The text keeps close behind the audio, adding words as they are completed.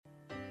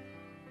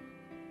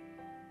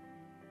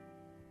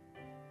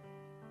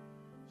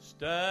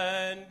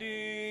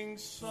Standing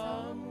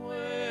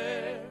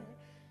somewhere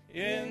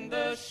in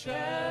the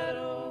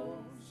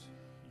shadows,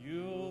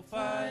 you'll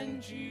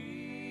find Jesus.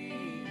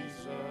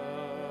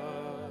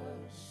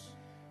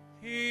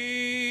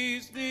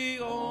 He's the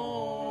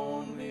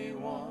only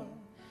one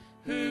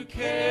who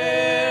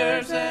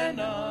cares and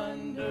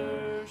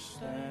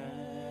understands.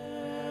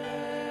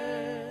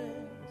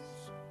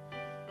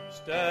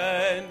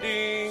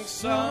 Standing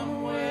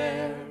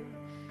somewhere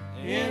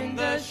in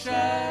the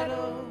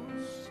shadows,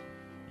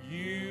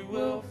 you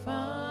will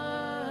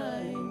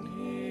find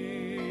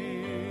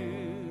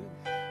him,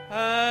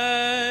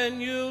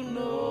 and you'll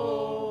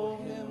know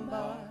him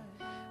by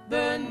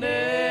the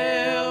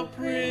nail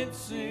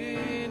prints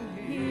in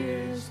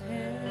his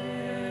hands.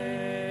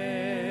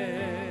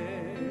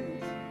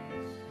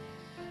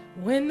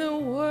 When the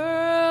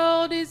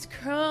world is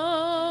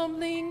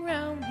crumbling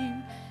round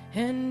you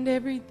and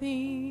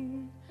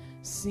everything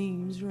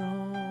seems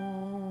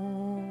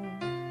wrong,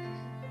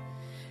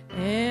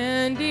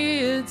 and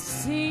it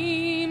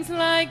seems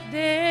like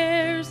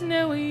there's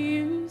no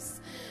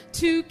use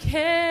to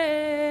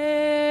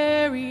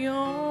carry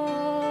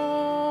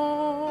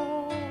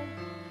on,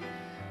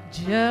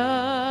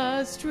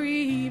 just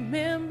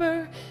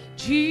remember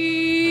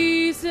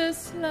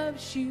Jesus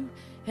loves you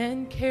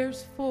and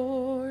cares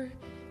for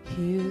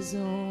his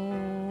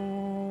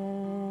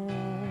own.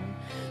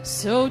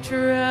 So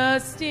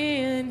trust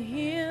in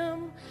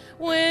him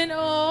when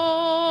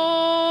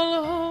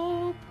all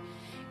hope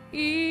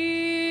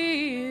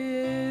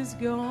is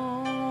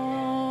gone.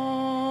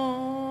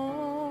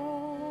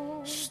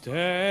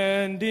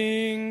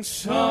 Standing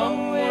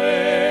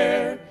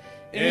somewhere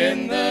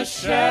in the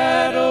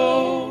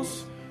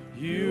shadows,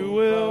 you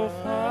will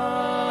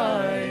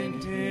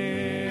find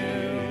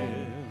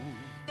him.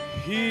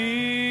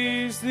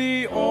 He's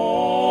the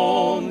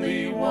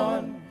only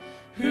one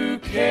who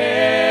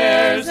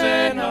cares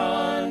and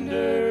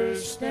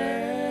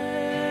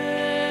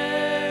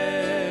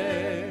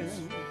understands.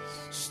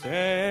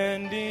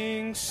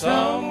 Standing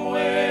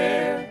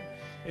somewhere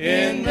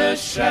in the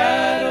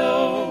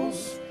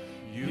shadows,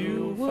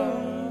 you'll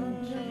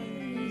find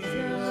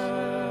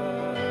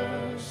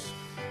Jesus.